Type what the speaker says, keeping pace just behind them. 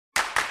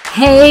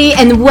Hey,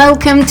 and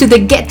welcome to the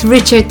Get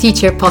Richer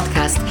Teacher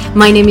podcast.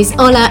 My name is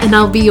Ola, and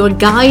I'll be your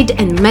guide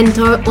and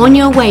mentor on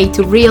your way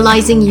to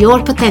realizing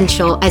your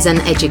potential as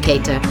an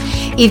educator.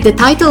 If the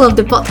title of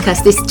the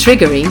podcast is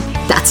triggering,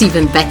 that's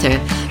even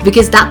better,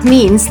 because that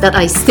means that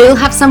I still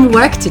have some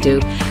work to do.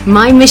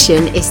 My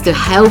mission is to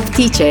help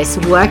teachers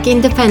work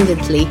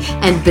independently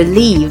and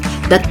believe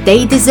that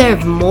they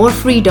deserve more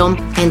freedom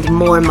and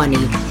more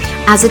money.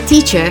 As a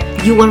teacher,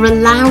 you are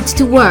allowed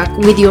to work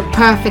with your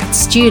perfect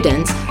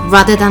students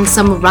rather than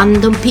some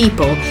random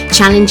people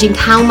challenging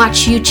how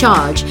much you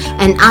charge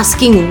and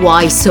asking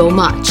why so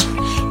much.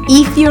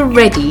 If you're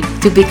ready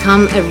to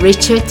become a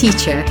richer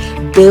teacher,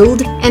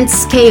 build and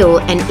scale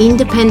an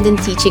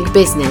independent teaching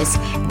business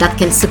that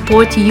can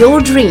support your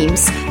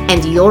dreams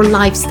and your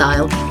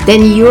lifestyle,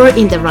 then you're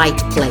in the right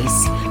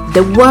place.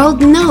 The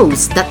world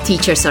knows that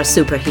teachers are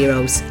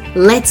superheroes.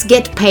 Let's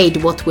get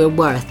paid what we're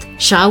worth,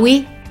 shall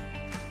we?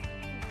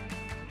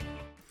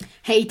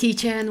 Hey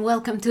teacher, and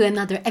welcome to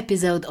another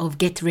episode of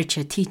Get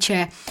Richer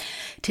Teacher.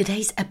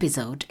 Today's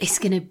episode is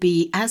going to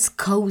be as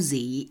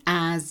cozy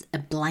as a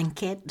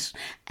blanket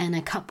and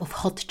a cup of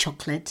hot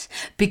chocolate,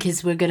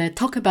 because we're going to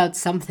talk about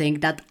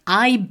something that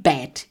I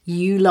bet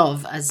you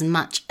love as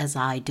much as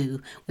I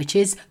do, which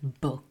is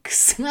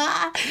books.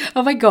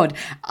 Oh my God,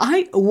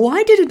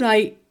 why didn't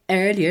I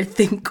earlier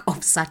think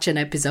of such an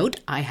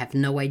episode? I have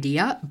no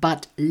idea,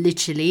 but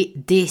literally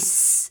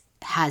this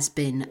has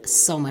been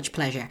so much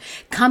pleasure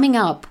coming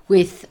up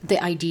with the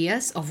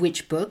ideas of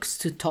which books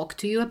to talk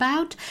to you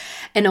about,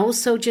 and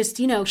also just,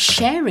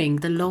 sharing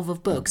the love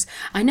of books.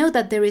 I know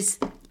that there is,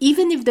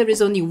 even if there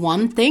is only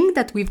one thing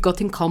that we've got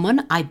in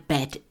common, I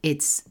bet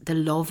it's the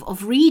love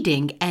of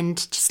reading and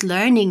just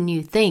learning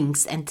new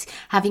things and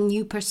having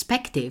new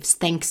perspectives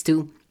thanks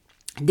to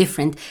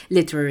different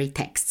literary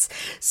texts.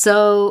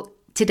 So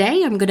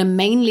today, I'm going to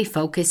mainly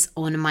focus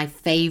on my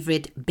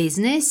favorite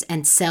business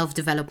and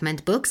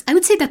self-development books. I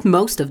would say that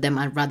most of them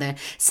are rather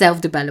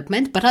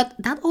self-development, but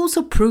that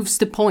also proves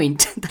the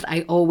point that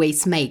I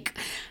always make.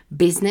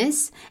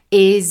 Business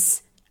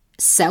is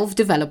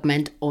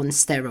self-development on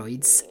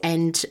steroids.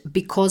 And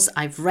because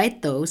I've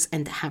read those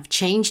and have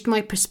changed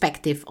my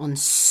perspective on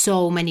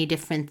so many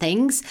different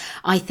things,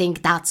 I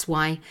think that's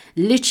why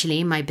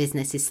literally my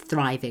business is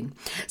thriving.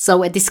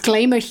 So a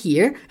disclaimer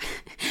here.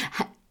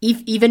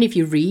 Even if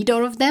you read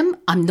all of them,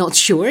 I'm not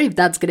sure if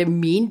that's going to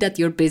mean that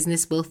your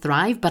business will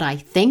thrive, but I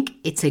think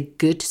it's a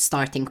good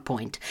starting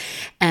point.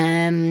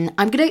 I'm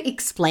going to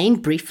explain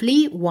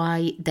briefly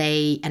why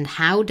they and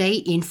how they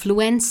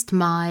influenced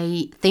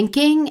my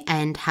thinking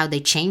and how they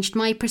changed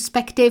my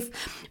perspective.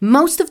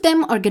 Most of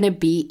them are going to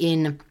be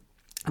in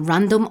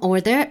random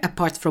order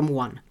apart from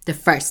one, the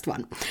first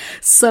one.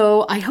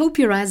 So I hope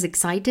you're as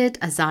excited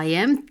as I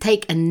am.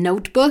 Take a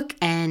notebook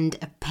and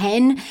a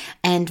pen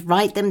and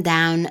write them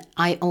down.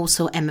 I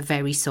also am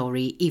very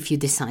sorry if you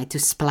decide to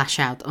splash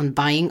out on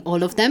buying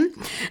all of them.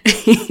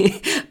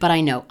 But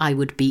I know I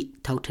would be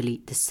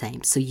totally the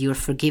same. So you're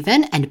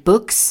forgiven, and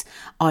books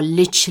are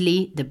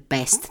literally the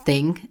best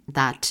thing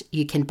that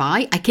you can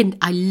buy.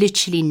 I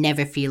literally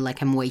never feel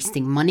like I'm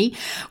wasting money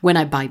when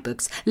I buy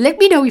books. Let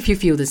me know if you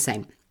feel the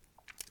same.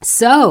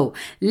 So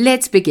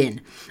let's begin.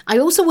 I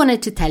also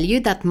wanted to tell you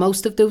that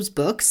most of those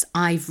books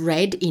I've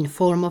read in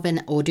form of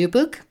an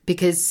audiobook,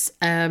 because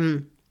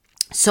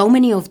so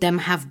many of them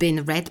have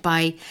been read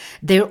by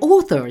their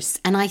authors.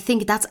 And I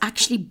think that's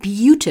actually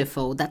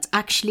beautiful. That's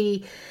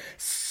actually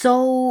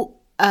so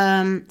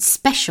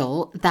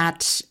special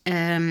that,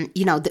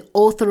 the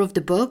author of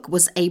the book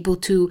was able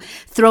to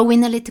throw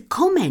in a little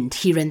comment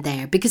here and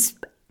there, because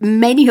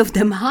many of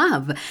them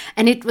have.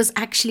 And it was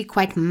actually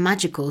quite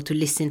magical to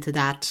listen to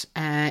that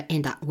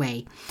in that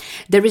way.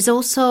 There is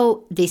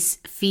also this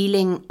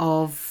feeling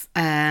of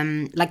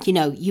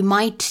you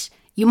might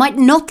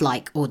not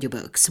like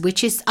audiobooks,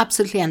 which is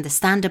absolutely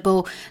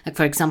understandable. Like,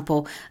 for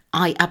example,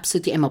 I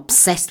absolutely am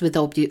obsessed with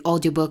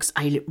audiobooks.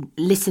 I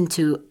listen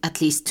to at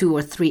least 2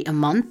 or 3 a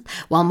month,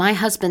 while my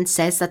husband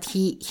says that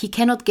he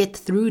cannot get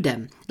through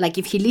them. Like,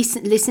 if he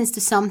listens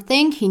to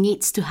something, he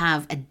needs to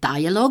have a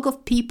dialogue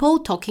of people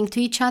talking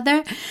to each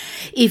other.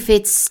 If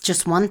it's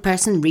just one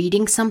person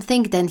reading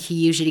something, then he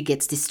usually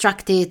gets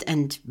distracted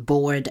and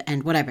bored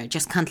and whatever,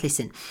 just can't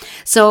listen.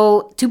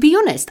 So, to be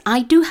honest,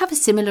 I do have a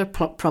similar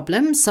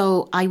problem.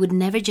 So I would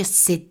never just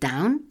sit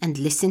down and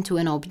listen to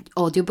an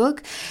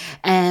audiobook.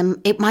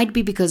 It might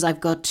be because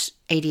I've got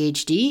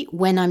ADHD.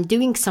 When I'm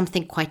doing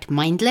something quite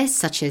mindless,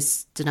 such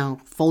as,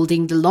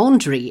 folding the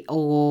laundry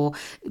or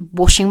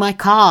washing my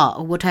car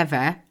or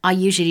whatever, I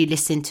usually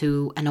listen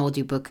to an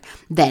audiobook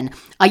then.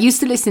 I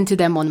used to listen to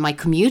them on my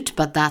commute,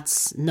 but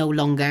that's no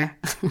longer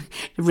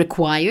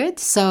required.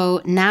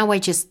 So now I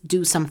just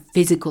do some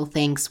physical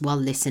things while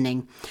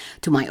listening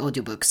to my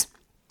audiobooks.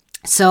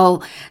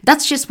 So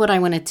that's just what I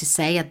wanted to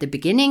say at the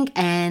beginning.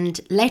 And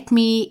let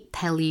me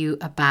tell you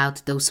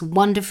about those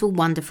wonderful,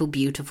 wonderful,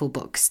 beautiful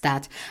books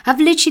that have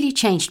literally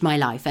changed my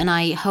life. And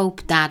I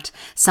hope that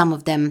some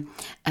of them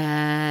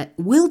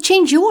will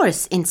change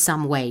yours in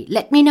some way.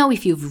 Let me know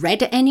if you've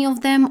read any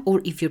of them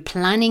or if you're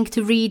planning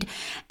to read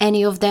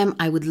any of them.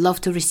 I would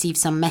love to receive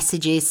some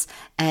messages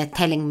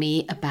telling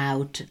me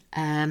about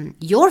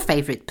your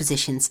favorite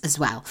positions as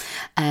well.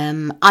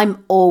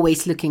 I'm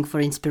always looking for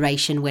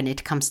inspiration when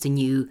it comes to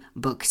new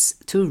books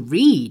to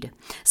read.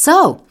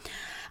 So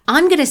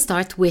I'm going to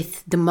start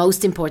with the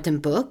most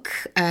important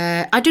book.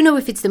 I don't know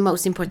if it's the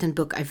most important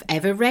book I've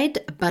ever read,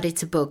 but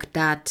it's a book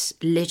that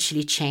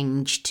literally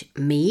changed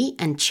me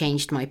and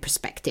changed my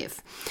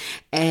perspective.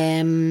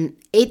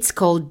 It's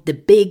called The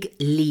Big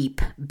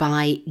Leap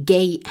by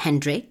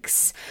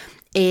Hendricks.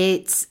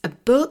 It's a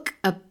book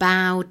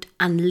about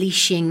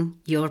unleashing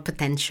your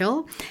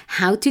potential,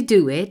 how to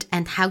do it,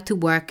 and how to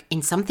work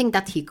in something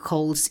that he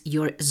calls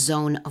your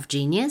zone of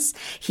genius.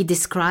 He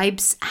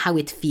describes how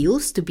it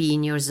feels to be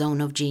in your zone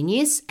of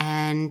genius,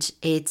 and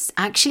it's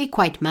actually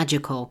quite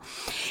magical.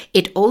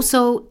 It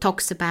also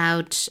talks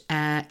about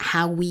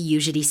how we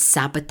usually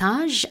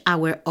sabotage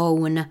our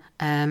own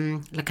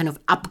kind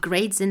of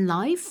upgrades in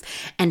life,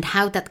 and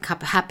how that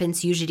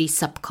happens usually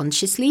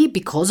subconsciously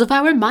because of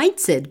our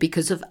mindset,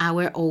 because of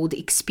our old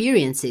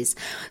experiences.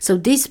 So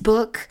this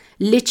book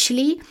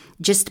literally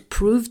just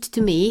proved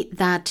to me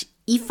that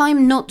if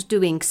I'm not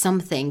doing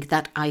something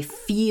that I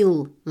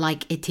feel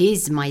like it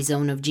is my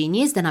zone of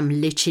genius, then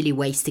I'm literally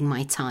wasting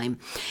my time.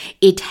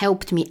 It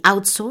helped me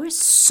outsource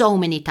so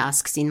many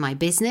tasks in my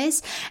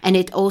business, and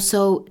it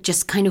also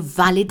just kind of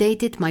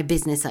validated my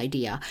business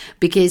idea,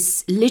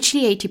 because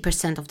literally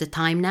 80% of the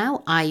time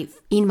now,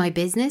 in my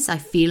business, I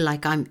feel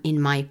like I'm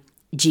in my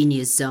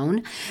genius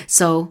zone.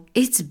 So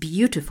it's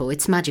beautiful.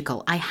 It's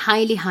magical. I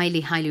highly,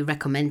 highly, highly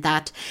recommend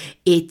that.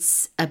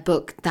 It's a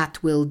book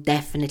that will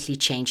definitely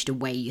change the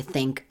way you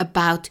think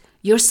about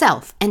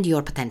yourself and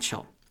your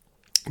potential.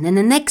 And then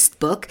the next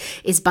book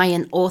is by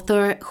an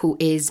author who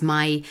is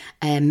my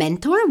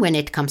mentor when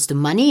it comes to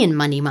money and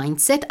money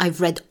mindset. I've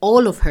read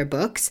all of her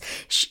books.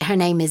 Her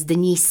name is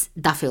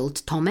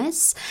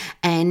Duffield-Thomas,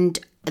 and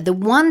the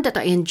one that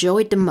I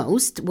enjoyed the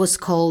most was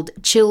called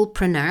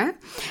Chillpreneur,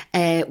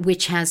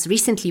 which has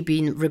recently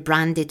been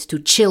rebranded to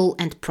Chill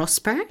and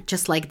Prosper,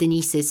 just like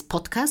Denise's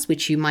podcast,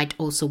 which you might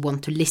also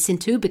want to listen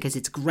to because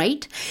it's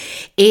great.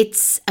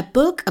 It's a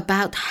book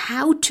about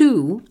how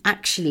to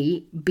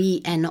actually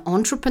be an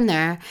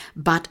entrepreneur,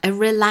 but a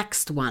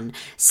relaxed one.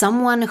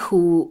 Someone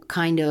who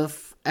kind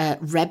of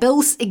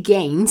rebels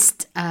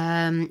against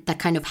that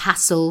kind of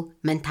hassle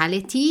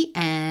mentality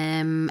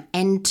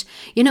and,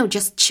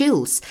 just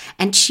chills.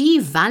 And she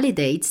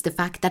validates the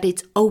fact that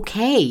it's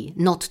okay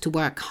not to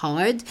work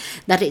hard,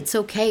 that it's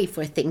okay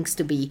for things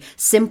to be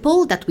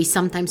simple, that we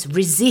sometimes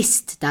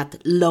resist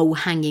that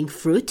low-hanging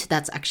fruit.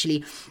 That's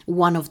actually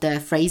one of the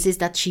phrases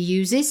that she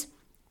uses.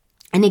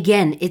 And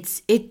again,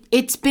 it's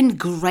been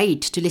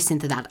great to listen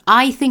to that.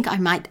 I think I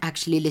might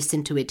actually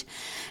listen to it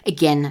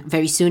again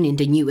very soon in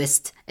the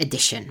newest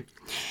edition.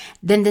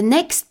 Then the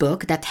next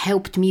book that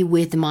helped me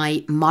with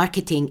my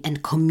marketing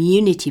and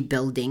community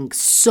building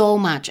so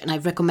much, and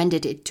I've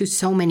recommended it to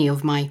so many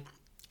of my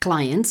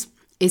clients,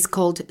 is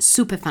called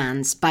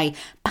Superfans by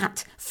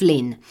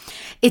Flynn.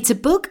 It's a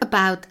book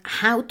about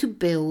how to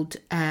build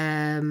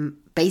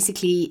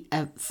basically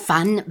a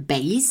fan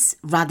base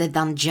rather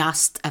than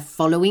just a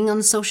following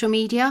on social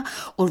media,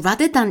 or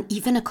rather than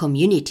even a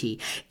community.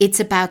 It's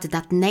about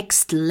that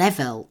next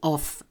level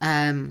of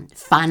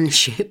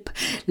fanship,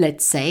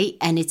 let's say,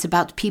 and it's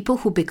about people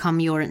who become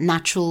your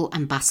natural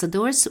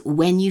ambassadors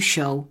when you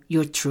show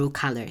your true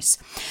colors.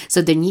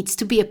 So there needs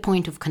to be a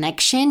point of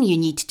connection. You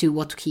need to,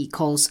 what he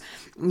calls,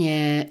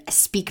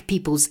 speak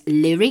people's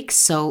lyrics.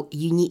 So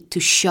you need to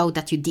show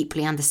that you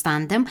deeply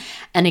understand them.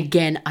 And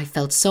again, I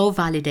felt so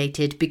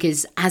validated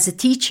because as a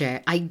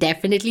teacher, I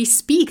definitely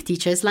speak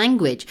teacher's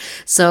language.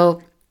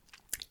 So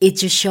it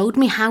just showed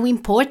me how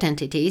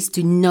important it is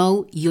to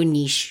know your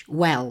niche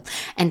well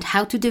and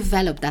how to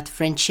develop that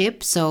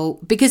friendship.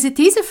 So, because it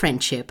is a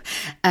friendship,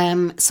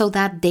 so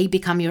that they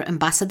become your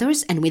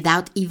ambassadors, and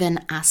without even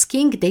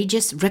asking, they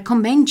just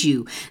recommend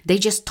you. They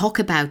just talk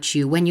about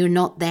you when you're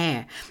not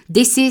there.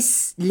 This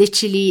is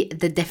literally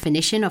the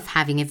definition of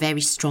having a very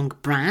strong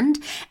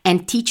brand,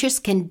 and teachers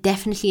can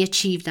definitely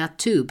achieve that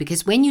too,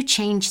 because when you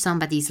change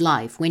somebody's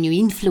life, when you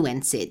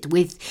influence it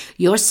with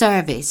your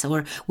service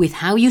or with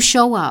how you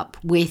show up,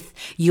 with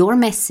your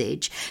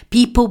message,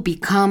 people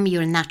become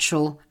your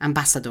natural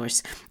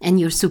ambassadors and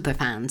your super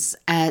fans.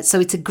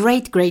 So it's a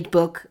great, great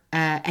book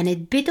and a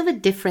bit of a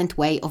different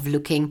way of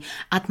looking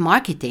at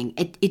marketing.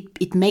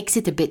 It makes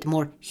it a bit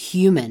more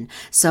human.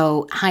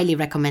 So highly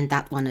recommend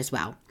that one as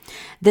well.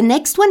 The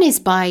next one is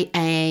by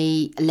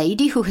a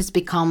lady who has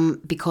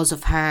become, because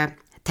of her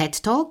TED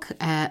Talk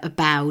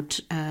about,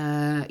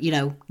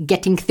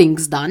 getting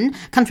things done.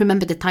 Can't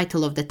remember the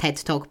title of the TED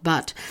Talk,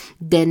 but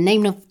the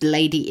name of the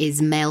lady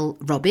is Mel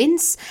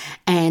Robbins.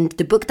 And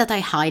the book that I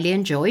highly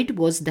enjoyed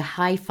was The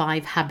High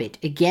Five Habit.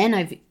 Again,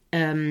 I've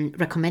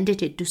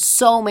recommended it to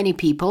so many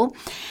people.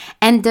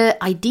 And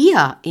the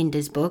idea in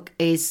this book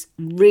is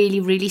really,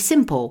 really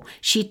simple.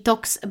 She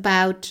talks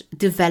about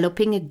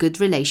developing a good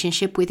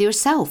relationship with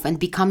yourself and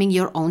becoming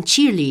your own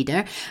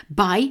cheerleader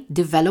by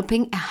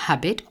developing a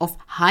habit of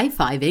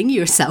high-fiving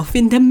yourself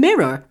in the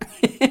mirror.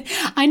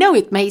 I know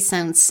it may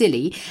sound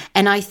silly,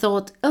 and I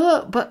thought,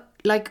 but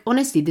like,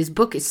 honestly, this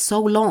book is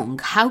so long.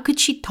 How could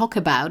she talk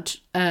about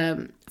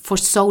for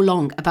so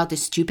long about the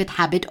stupid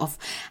habit of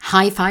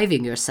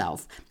high-fiving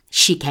yourself?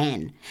 She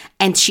can.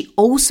 And she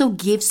also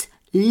gives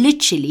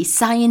literally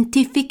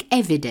scientific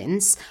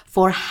evidence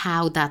for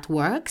how that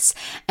works.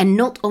 And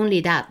not only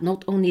that,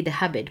 not only the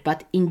habit,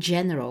 but in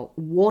general,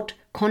 what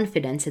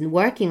confidence and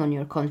working on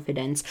your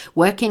confidence,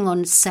 working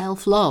on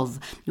self-love,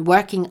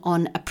 working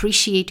on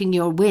appreciating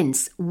your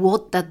wins,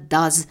 what that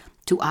does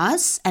to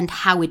us and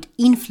how it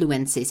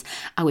influences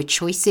our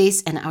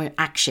choices and our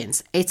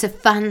actions. It's a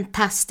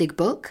fantastic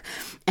book.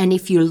 And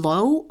if you're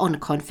low on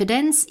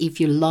confidence, if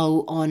you're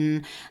low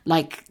on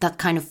like that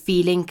kind of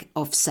feeling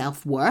of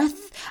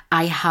self-worth,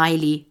 I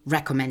highly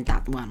recommend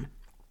that one.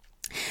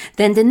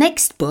 Then the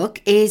next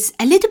book is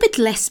a little bit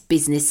less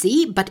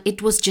businessy, but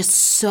it was just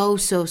so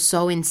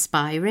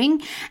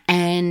inspiring.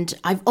 And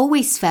I've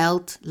always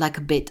felt like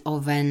a bit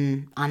of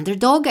an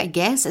underdog, I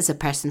guess, as a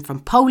person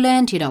from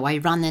Poland. You know, I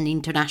run an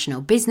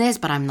international business,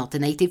 but I'm not a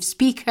native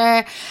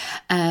speaker.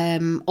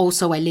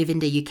 Also, I live in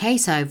the UK,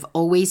 so I've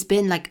always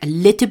been like a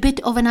little bit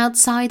of an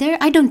outsider.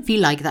 I don't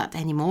feel like that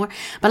anymore,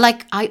 but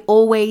like I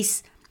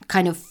always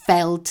kind of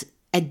felt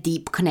a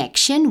deep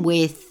connection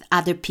with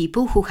other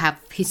people who have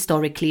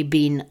historically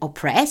been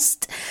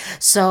oppressed.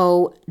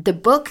 So the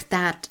book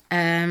that,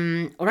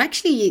 or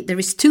actually there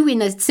is two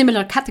in a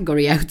similar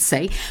category, I would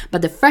say,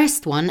 but the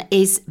first one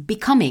is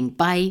Becoming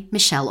by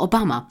Michelle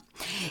Obama.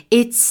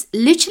 It's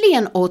literally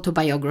an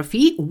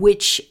autobiography,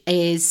 which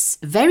is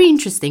very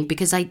interesting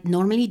because I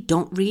normally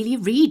don't really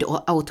read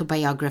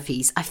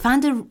autobiographies. I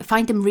find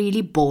them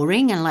really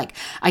boring and like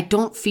I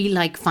don't feel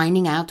like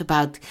finding out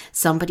about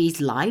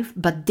somebody's life.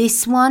 But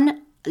this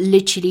one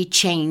literally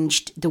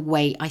changed the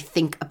way I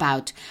think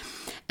about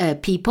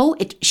people.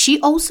 She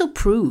also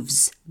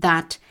proves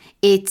that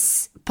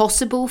it's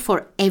possible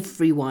for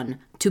everyone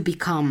to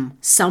become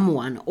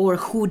someone or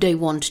who they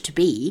want to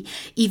be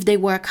if they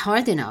work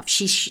hard enough.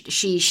 She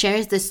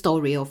shares the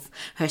story of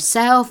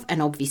herself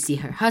and obviously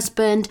her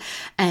husband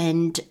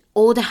and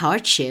all the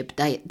hardship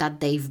that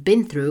they've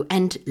been through.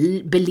 And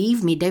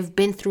believe me, they've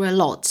been through a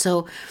lot.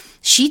 So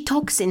she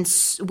talks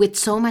with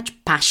so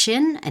much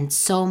passion and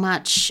so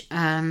much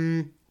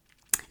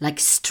like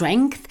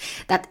strength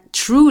that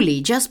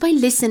truly just by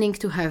listening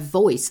to her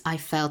voice, I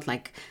felt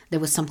like there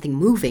was something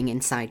moving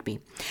inside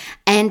me.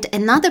 And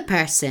another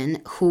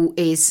person who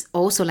is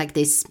also like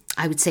this,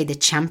 I would say the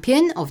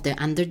champion of the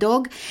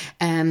underdog,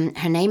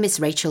 her name is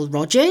Rachel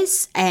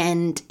Rodgers,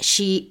 and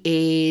she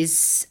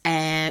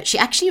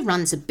actually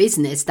runs a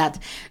business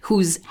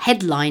whose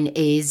headline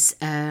is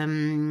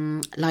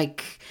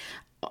like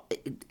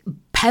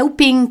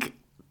helping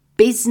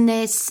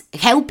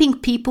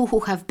people who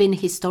have been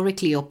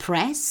historically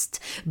oppressed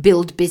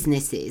build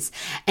businesses.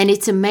 And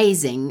it's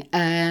amazing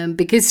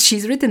because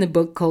she's written a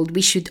book called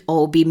We Should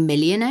All Be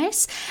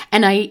Millionaires.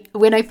 And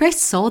when I first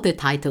saw the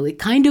title, it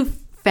kind of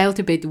felt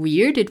a bit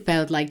weird. It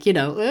felt like,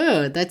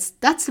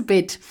 that's a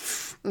bit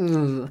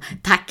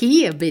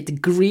tacky, a bit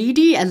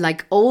greedy, and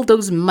like all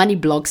those money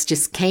blocks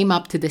just came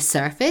up to the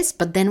surface.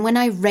 But then when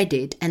I read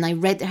it and I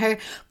read her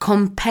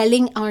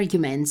compelling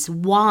arguments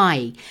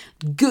why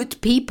good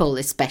people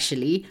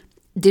especially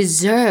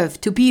deserve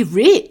to be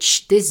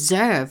rich,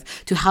 deserve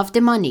to have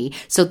the money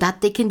so that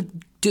they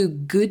can do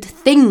good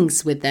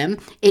things with them,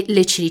 it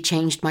literally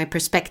changed my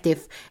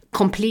perspective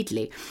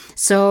completely.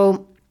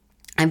 So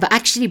I've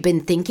actually been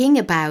thinking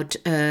about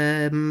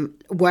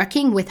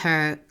working with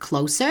her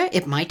closer.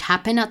 It might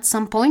happen at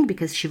some point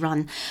because she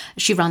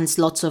runs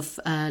lots of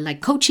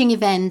like coaching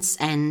events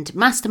and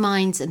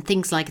masterminds and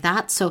things like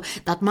that. So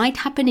that might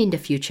happen in the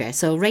future.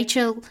 So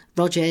Rachel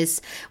Rodgers,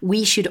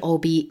 We Should All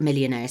Be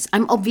Millionaires.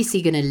 I'm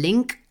obviously going to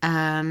link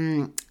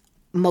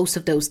most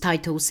of those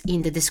titles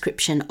in the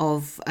description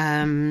of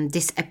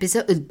this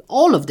episode,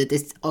 all of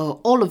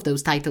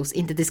those titles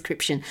in the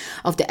description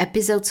of the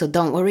episode, so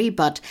don't worry.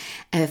 But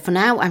for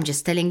now, I'm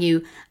just telling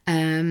you,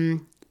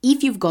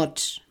 if you've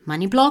got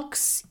money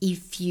blocks,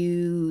 if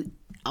you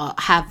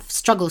have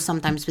struggled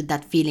sometimes with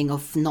that feeling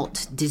of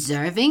not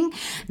deserving,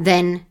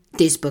 then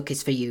this book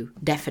is for you,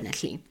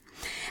 definitely.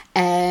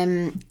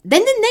 Then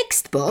the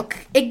next book,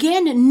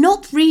 again,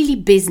 not really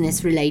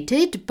business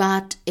related,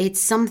 but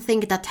it's something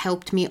that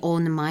helped me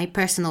on my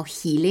personal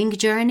healing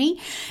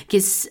journey,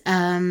 because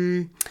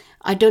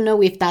I don't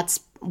know if that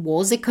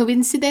was a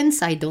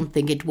coincidence. I don't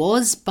think it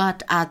was,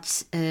 but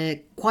at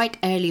quite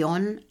early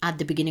on at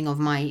the beginning of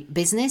my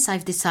business,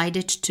 I've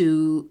decided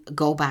to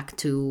go back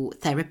to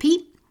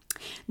therapy.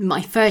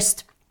 My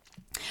first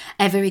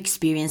ever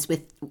experienced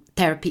with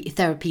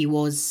therapy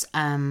was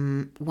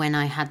when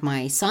I had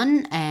my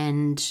son,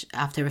 and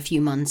after a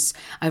few months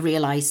I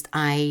realized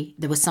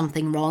there was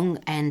something wrong,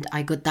 and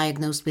I got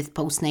diagnosed with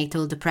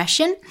postnatal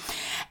depression,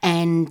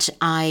 and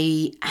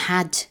I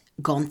had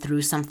gone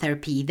through some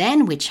therapy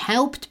then, which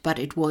helped, but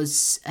it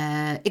was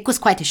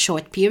quite a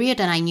short period,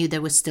 and I knew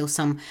there was still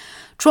some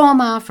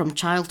trauma from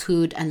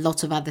childhood and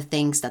lots of other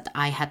things that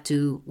I had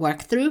to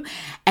work through.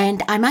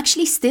 And I'm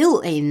actually still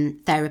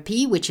in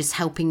therapy, which is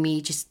helping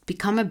me just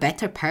become a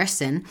better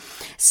person.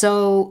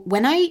 So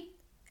when I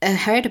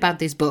heard about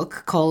this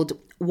book called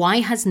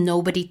Why Has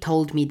Nobody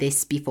Told Me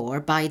This Before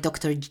by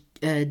Dr.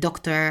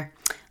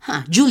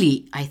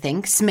 Julie, I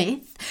think,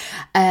 Smith,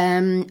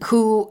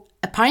 who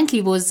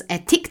apparently was a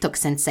TikTok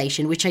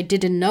sensation, which I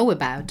didn't know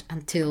about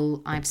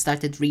until I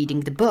started reading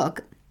the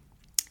book.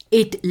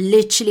 It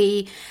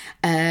literally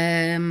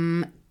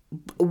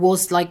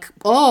was like,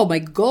 oh my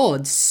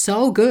God,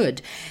 so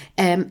good.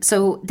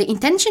 So the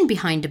intention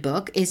behind the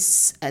book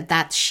is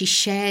that she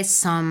shares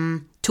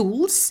some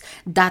tools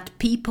that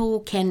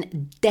people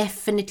can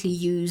definitely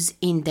use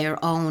in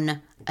their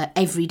own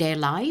everyday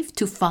life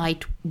to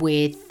fight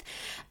with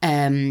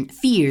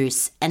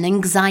fears and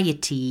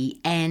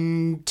anxiety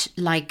and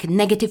like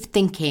negative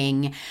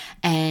thinking,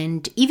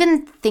 and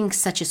even things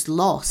such as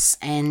loss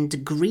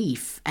and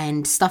grief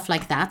and stuff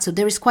like that. So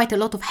there is quite a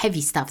lot of heavy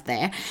stuff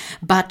there,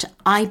 but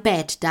I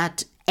bet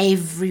that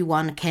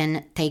everyone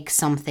can take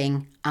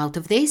something out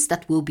of this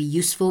that will be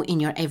useful in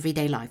your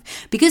everyday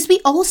life, because we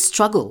all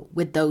struggle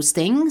with those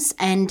things.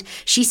 And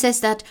she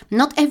says that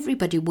not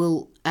everybody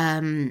will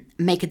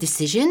make a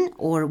decision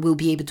or will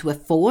be able to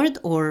afford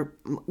or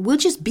will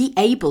just be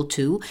able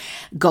to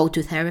go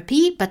to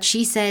therapy, but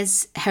she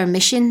says her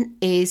mission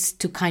is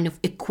to kind of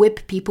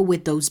equip people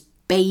with those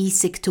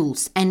basic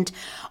tools. And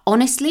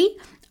honestly,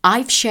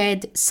 I've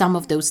shared some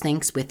of those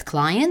things with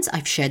clients.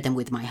 I've shared them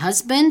with my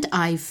husband.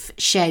 I've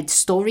shared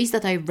stories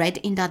that I read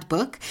in that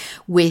book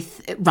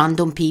with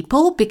random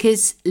people,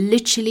 because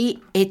literally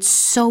it's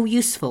so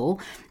useful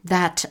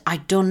that I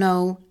don't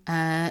know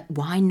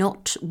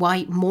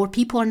why more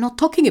people are not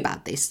talking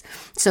about this.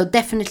 So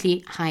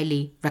definitely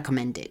highly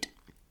recommended.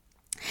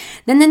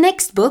 Then the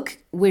next book,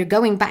 we're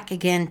going back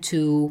again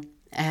to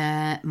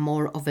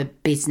more of a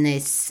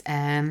business,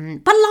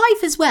 but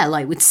life as well,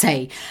 I would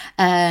say,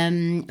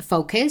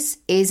 focus,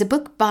 is a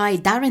book by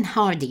Darren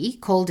Hardy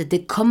called The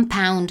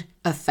Compound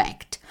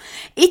Effect.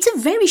 It's a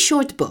very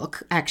short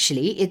book,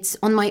 actually. It's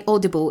on my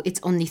Audible. It's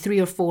only 3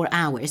 or 4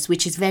 hours,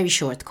 which is very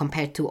short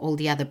compared to all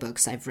the other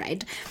books I've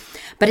read.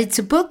 But it's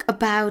a book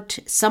about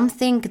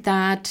something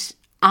that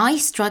I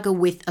struggle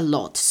with a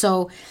lot.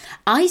 So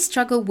I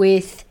struggle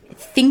with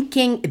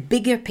thinking,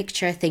 bigger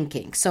picture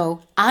thinking.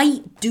 So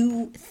I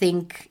do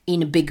think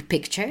in big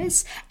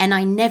pictures and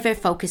I never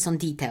focus on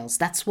details.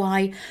 That's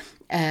why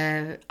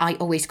I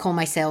always call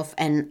myself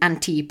an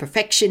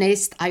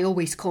anti-perfectionist. I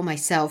always call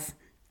myself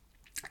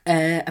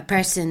a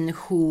person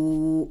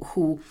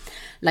who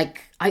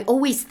like, I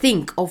always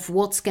think of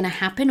what's going to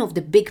happen, of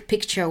the big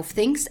picture of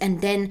things,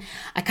 and then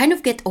I kind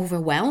of get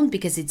overwhelmed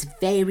because it's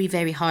very,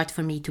 very hard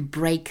for me to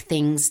break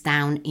things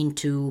down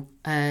into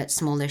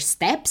smaller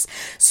steps.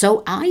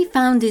 So I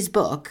found this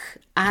book,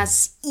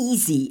 as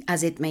easy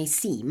as it may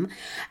seem,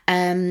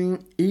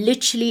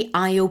 literally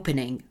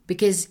eye-opening,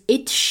 because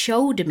it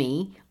showed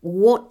me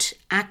what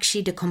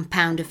actually the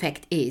compound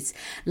effect is,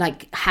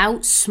 like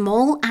how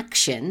small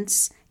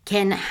actions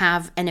can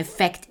have an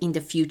effect in the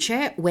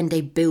future when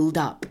they build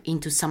up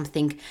into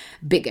something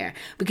bigger.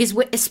 Because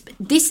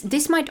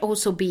this might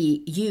also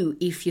be you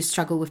if you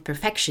struggle with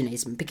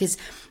perfectionism, because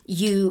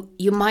you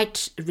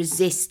might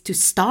resist to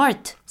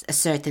start a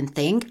certain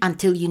thing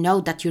until you know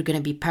that you're going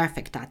to be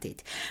perfect at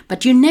it,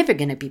 but you're never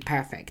going to be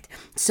perfect.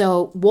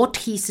 So what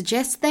he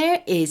suggests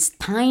there is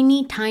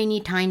tiny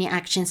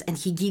actions, and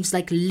he gives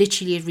like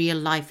literally real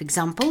life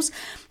examples.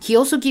 He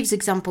also gives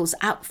examples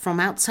out from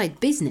outside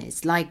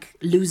business, like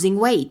losing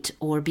weight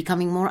or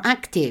becoming more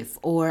active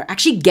or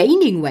actually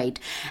gaining weight.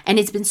 And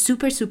it's been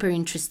super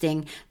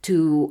interesting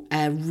to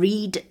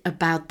read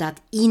about that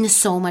in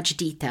so much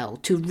detail,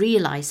 to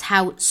realize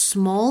how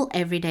small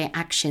everyday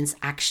actions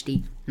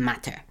actually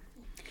matter.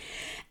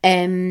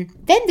 Then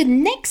the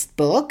next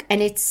book,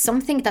 and it's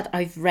something that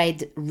I've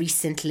read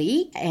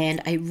recently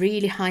and I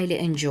really highly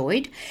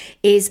enjoyed,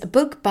 is a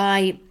book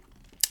by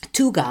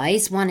two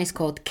guys. One is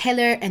called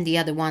Keller and the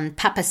other one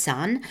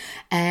Papasan,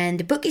 and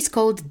the book is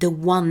called The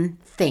One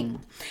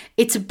Thing.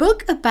 It's a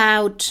book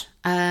about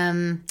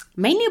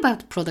mainly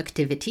about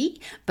productivity,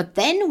 but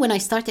then when I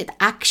started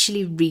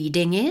actually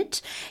reading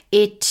it,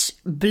 it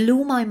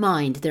blew my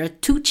mind. There are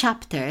 2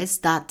 chapters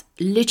that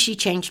literally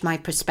changed my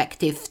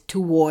perspective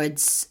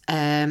towards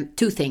 2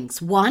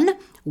 things. 1,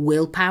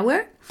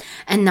 willpower,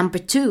 and number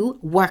 2,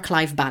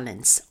 work-life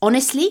balance.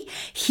 Honestly,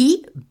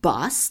 he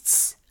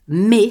busts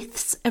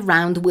myths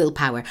around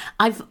willpower.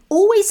 I've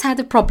always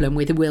had a problem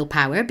with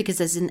willpower because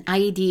as an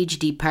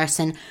ADHD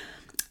person,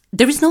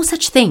 there is no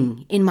such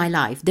thing in my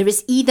life. There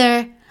is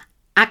either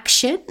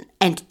action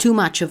and too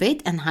much of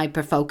it and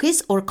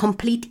hyperfocus, or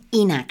complete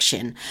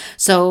inaction.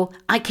 So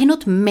I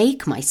cannot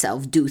make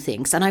myself do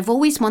things, and I've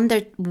always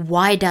wondered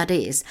why that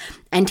is.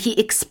 And he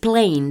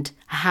explained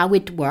how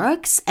it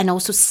works and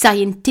also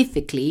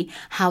scientifically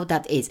how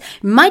that is.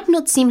 Might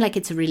not seem like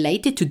it's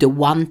related to the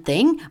one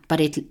thing,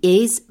 but it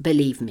is,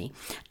 believe me.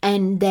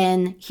 And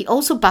then he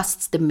also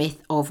busts the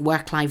myth of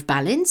work-life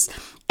balance,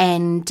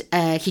 and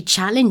he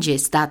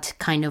challenges that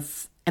kind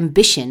of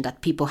ambition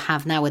that people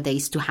have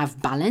nowadays to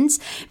have balance,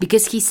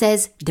 because he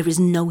says there is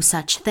no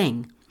such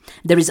thing.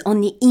 There is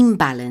only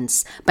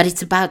imbalance, but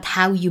it's about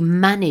how you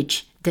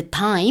manage the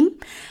time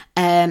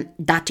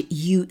that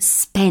you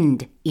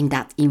spend in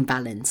that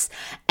imbalance.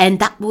 And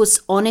that was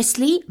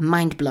honestly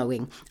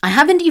mind-blowing. I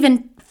haven't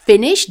even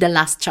finished the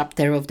last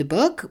chapter of the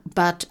book,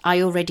 but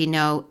I already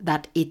know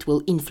that it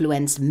will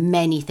influence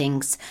many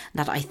things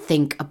that I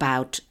think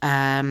about,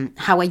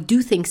 how I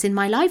do things in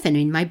my life and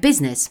in my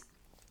business.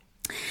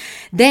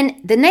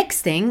 Then the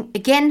next thing,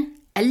 again,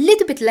 a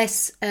little bit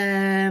less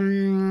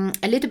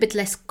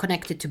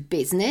connected to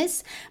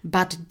business,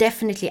 but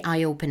definitely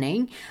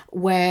eye-opening,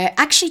 were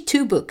actually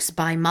two books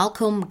by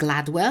Malcolm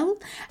Gladwell.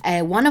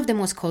 One of them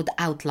was called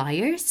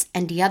Outliers,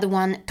 and the other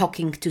one,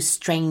 Talking to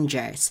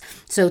Strangers.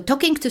 So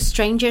Talking to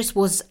Strangers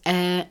was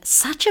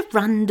such a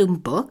random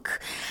book,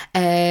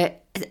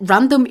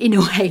 random in a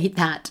way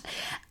that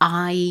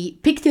I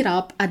picked it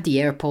up at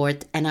the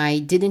airport and I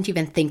didn't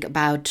even think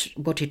about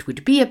what it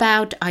would be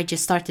about. I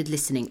just started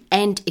listening.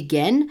 And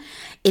again,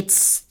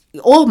 it's,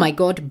 oh my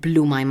God,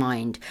 blew my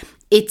mind.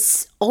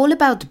 It's all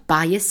about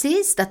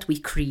biases that we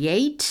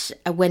create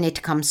when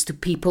it comes to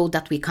people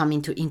that we come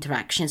into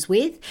interactions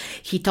with.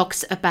 He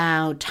talks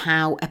about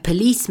how a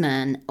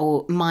policeman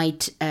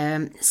might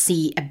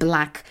see a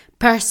black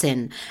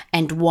person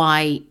and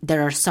why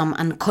there are some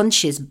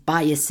unconscious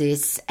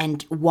biases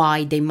and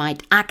why they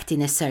might act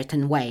in a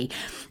certain way.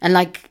 And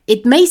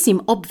it may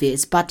seem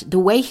obvious, but the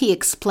way he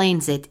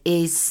explains it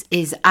is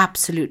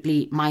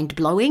absolutely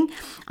mind-blowing.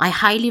 I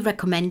highly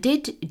recommend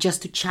it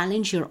just to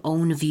challenge your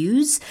own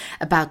views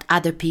about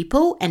other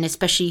people, and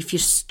especially if you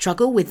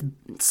struggle with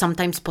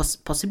sometimes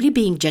possibly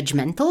being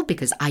judgmental,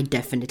 because I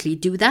definitely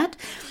do that.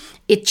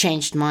 It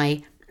changed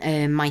my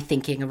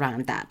thinking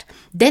around that.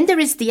 Then there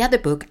is the other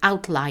book,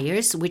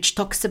 Outliers, which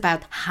talks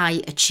about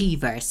high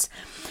achievers.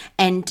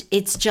 And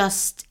it's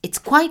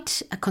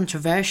quite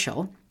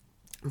controversial,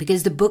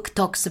 because the book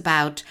talks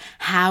about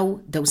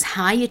how those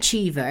high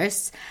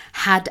achievers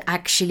had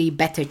actually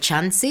better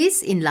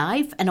chances in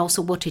life, and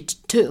also what it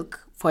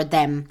took for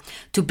them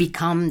to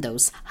become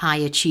those high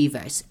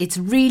achievers. It's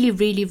really,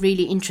 really,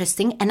 really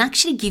interesting, and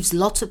actually gives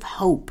lots of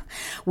hope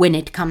when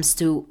it comes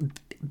to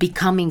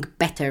becoming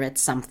better at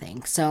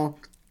something. So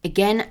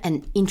again,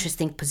 an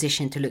interesting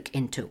position to look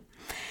into.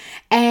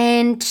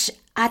 And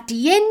at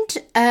the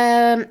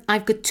end,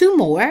 I've got two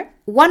more.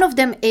 One of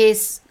them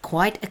is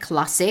quite a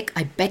classic.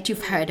 I bet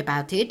you've heard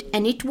about it,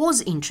 and it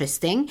was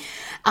interesting.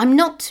 I'm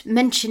not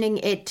mentioning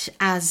it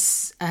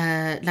as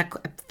a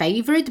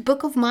favorite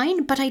book of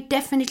mine, but I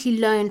definitely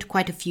learned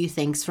quite a few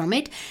things from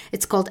it.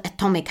 It's called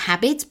Atomic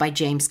Habits by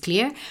James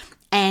Clear.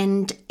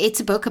 And it's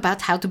a book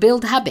about how to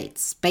build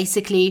habits.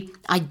 Basically,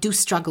 I do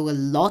struggle a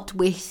lot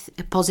with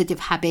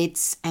positive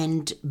habits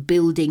and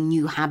building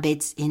new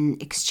habits in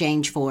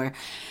exchange for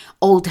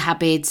old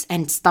habits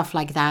and stuff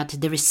like that.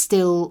 There is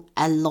still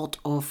a lot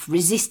of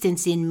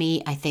resistance in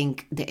me. I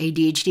think the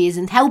ADHD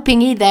isn't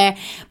helping either,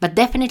 but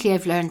definitely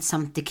I've learned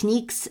some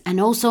techniques.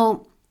 And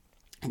also,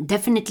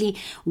 definitely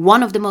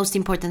one of the most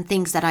important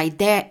things that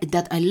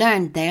I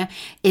learned there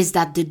is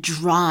that the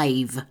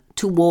drive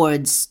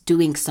towards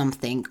doing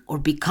something or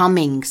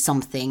becoming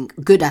something,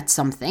 good at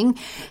something,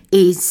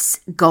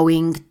 is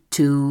going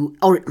to,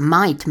 or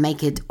might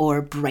make it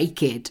or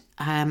break it.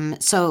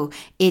 So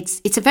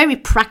it's a very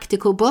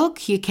practical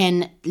book. You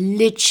can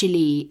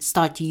literally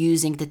start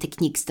using the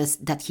techniques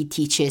that he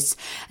teaches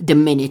the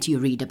minute you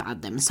read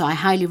about them. So I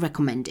highly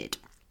recommend it.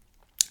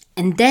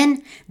 And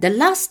then the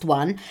last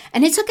one,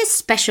 and it's like a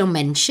special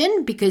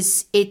mention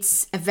because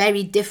it's a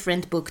very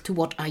different book to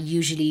what I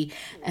usually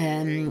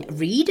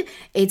read.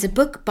 It's a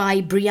book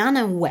by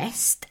Brianna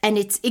West, and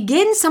it's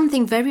again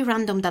something very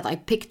random that I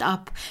picked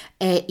up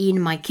in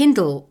my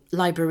Kindle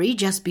library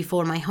just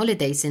before my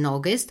holidays in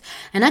August.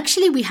 And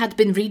actually we had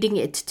been reading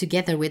it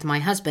together with my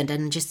husband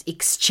and just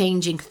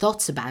exchanging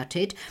thoughts about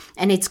it.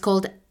 And it's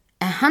called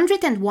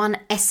 101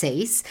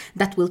 Essays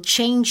That Will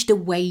Change the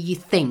Way You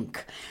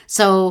Think.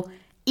 So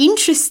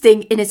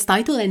interesting in its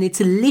title, and it's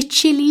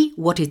literally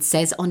what it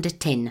says on the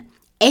tin.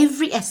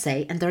 Every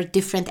essay, and there are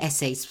different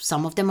essays.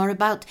 Some of them are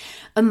about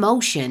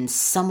emotions.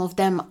 Some of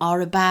them are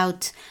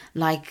about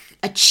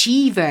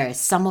achievers.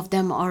 Some of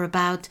them are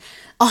about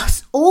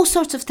all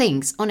sorts of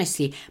things,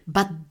 honestly.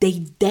 But they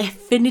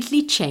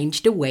definitely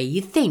change the way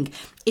you think.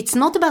 It's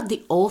not about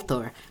the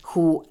author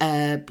who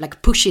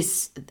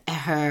pushes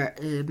her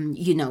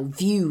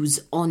views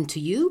onto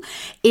you.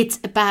 It's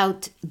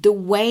about the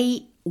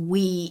way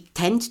we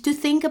tend to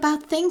think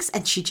about things,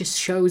 and she just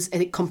shows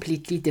a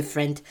completely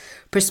different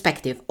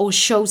perspective, or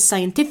shows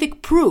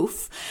scientific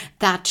proof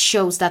that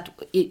shows that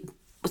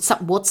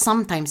what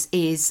sometimes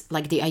is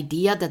like the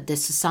idea that the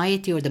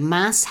society or the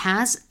mass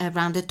has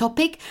around a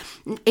topic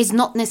is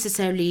not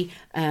necessarily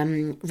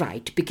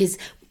right, because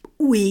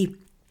we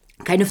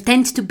kind of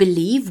tend to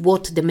believe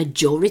what the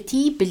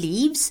majority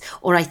believes,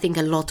 or I think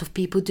a lot of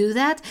people do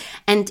that.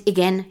 And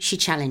again, she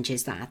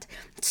challenges that.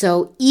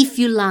 So if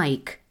you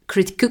like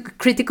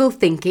critical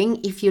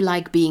thinking, if you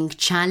like being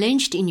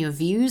challenged in your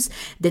views,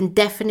 then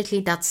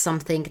definitely that's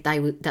something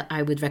that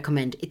I would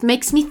recommend. It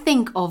makes me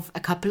think of a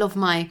couple of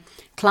my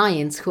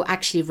clients who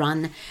actually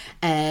run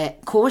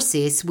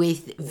courses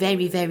with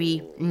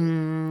very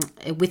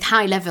with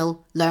high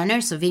level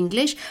learners of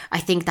English. I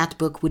think that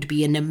book would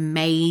be an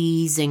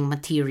amazing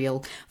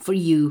material for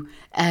you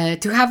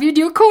to have in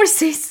your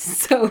courses.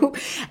 So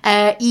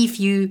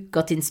if you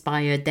got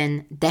inspired,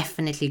 then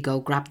definitely go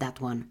grab that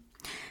one.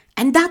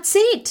 And that's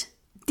it.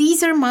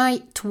 These are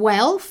my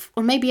 12,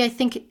 or maybe I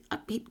think it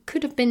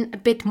could have been a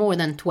bit more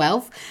than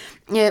 12,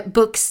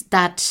 books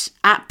that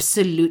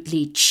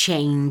absolutely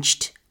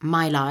changed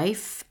my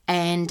life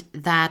and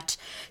that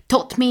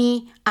taught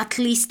me at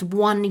least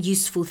one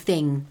useful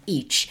thing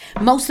each.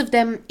 Most of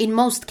them, in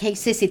most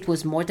cases, it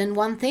was more than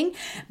one thing,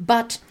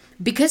 but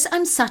because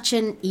I'm such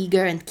an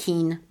eager and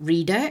keen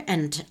reader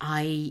and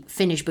I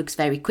finish books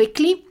very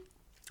quickly,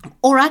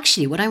 or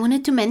actually what I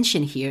wanted to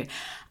mention here,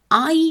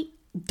 I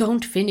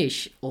don't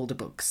finish all the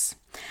books.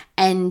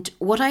 And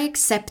what I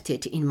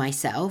accepted in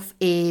myself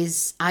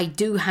is I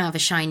do have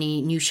a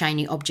new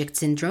shiny object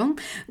syndrome,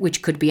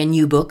 which could be a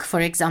new book,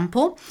 for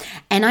example.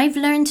 And I've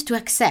learned to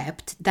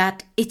accept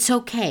that it's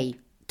okay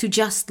to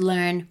just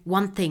learn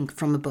one thing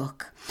from a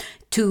book,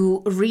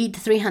 to read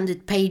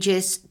 300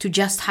 pages, to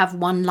just have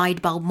one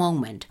light bulb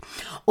moment,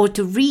 or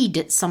to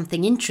read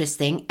something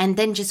interesting and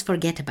then just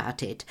forget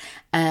about it,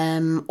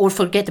 or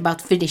forget about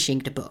finishing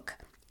the book.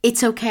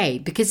 It's okay,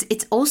 because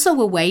it's also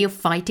a way of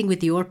fighting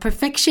with your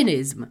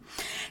perfectionism.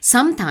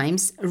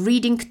 Sometimes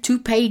reading 2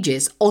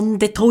 pages on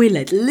the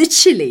toilet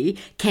literally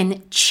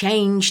can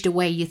change the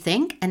way you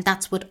think, and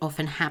that's what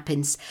often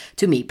happens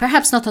to me.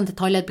 Perhaps not on the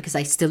toilet, because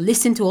I still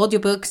listen to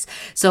audiobooks,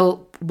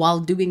 so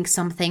while doing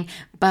something,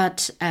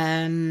 but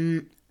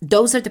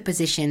those are the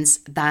positions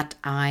that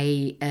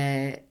I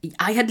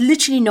had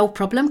literally no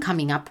problem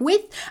coming up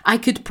with. I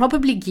could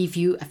probably give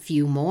you a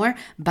few more,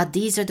 but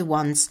these are the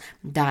ones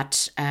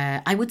that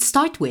I would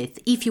start with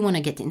if you want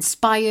to get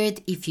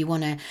inspired, if you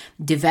want to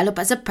develop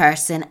as a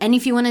person, and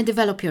if you want to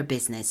develop your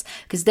business.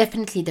 Because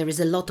definitely there is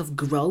a lot of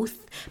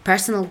growth,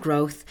 personal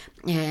growth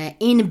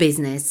in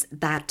business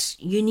that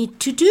you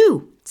need to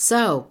do.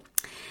 So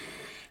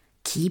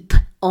keep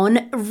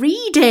on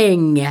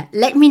reading.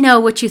 Let me know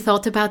what you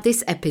thought about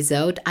this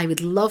episode. I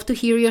would love to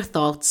hear your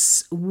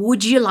thoughts.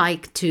 Would you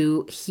like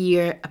to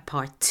hear a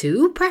part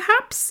 2,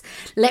 perhaps?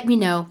 Let me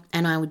know,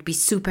 and I would be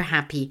super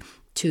happy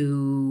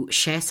to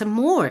share some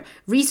more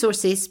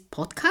resources,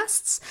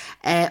 podcasts,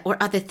 or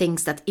other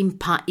things that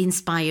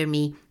inspire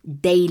me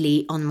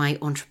daily on my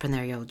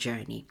entrepreneurial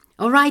journey.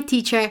 All right,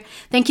 teacher,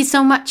 thank you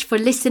so much for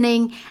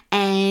listening,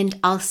 and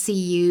I'll see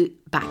you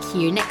back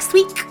here next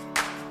week.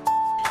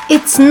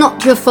 It's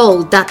not your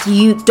fault that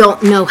you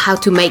don't know how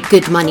to make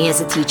good money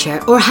as a teacher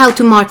or how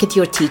to market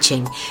your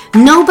teaching.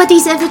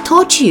 Nobody's ever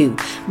taught you,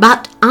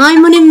 but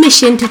I'm on a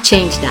mission to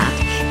change that.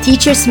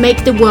 Teachers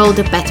make the world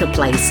a better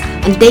place,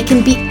 and they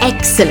can be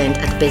excellent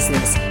at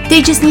business.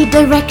 They just need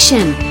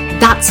direction.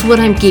 That's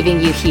what I'm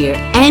giving you here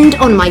and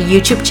on my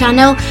YouTube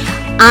channel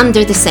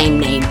under the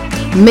same name.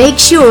 Make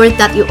sure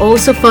that you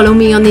also follow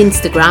me on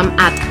Instagram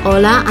at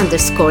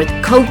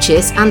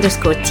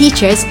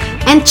ola_coaches_teachers,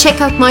 and check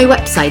out my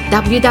website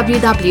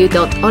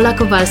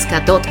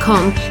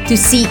www.olakowalska.com to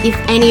see if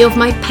any of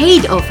my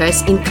paid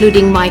offers,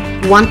 including my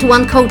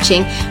one-to-one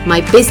coaching,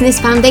 my business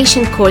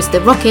foundation course, The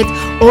Rocket,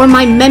 or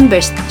my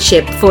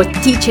membership for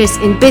teachers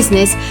in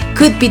business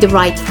could be the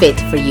right fit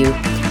for you.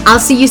 I'll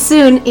see you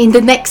soon in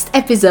the next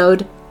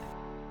episode.